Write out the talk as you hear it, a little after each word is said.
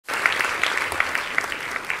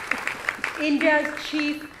India's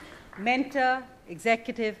chief mentor,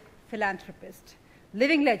 executive, philanthropist,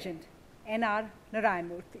 living legend, N R Narayan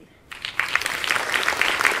Murthy.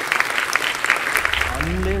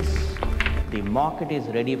 Unless the market is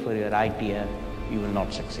ready for your idea, you will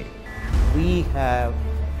not succeed. We have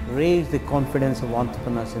raised the confidence of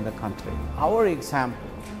entrepreneurs in the country. Our example,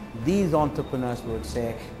 these entrepreneurs would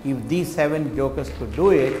say, if these 7 jokers could do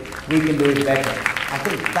it, we can do it better. I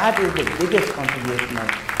think that is the biggest contribution of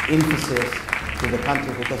Infosys to the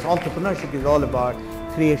country, because entrepreneurship is all about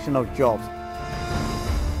creation of jobs.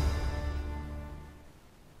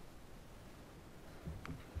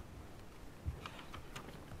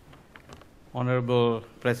 Honorable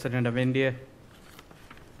President of India,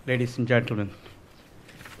 ladies and gentlemen,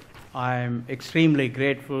 I am extremely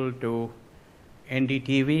grateful to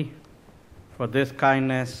NDTV for this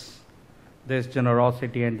kindness, this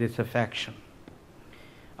generosity, and this affection.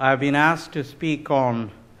 I have been asked to speak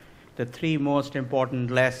on the 3 most important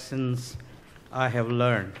lessons I have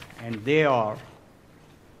learned, and they are: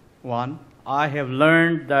 1, I have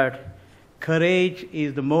learned that courage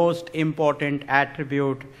is the most important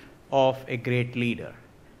attribute of a great leader.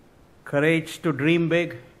 Courage to dream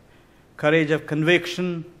big, courage of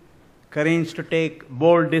conviction, courage to take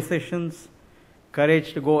bold decisions,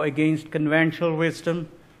 courage to go against conventional wisdom,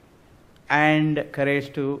 and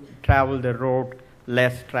courage to travel the road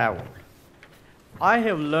less traveled. I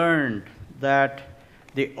have learned that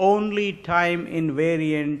the only time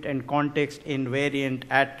invariant and context invariant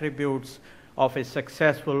attributes of a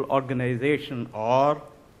successful organization are: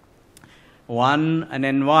 1, an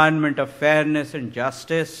environment of fairness and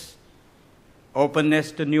justice,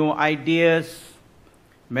 openness to new ideas,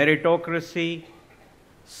 meritocracy,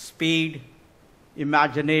 speed,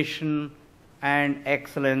 imagination, and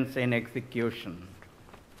excellence in execution.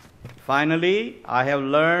 Finally, I have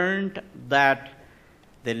learned that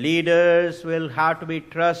the leaders will have to be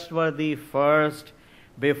trustworthy first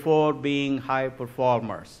before being high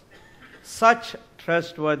performers. Such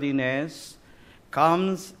trustworthiness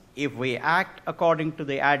comes if we act according to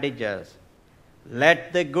the adages: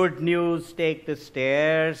 let the good news take the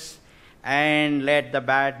stairs, and let the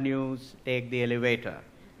bad news take the elevator.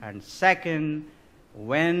 And second,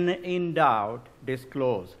 when in doubt,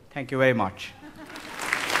 disclose. Thank you very much.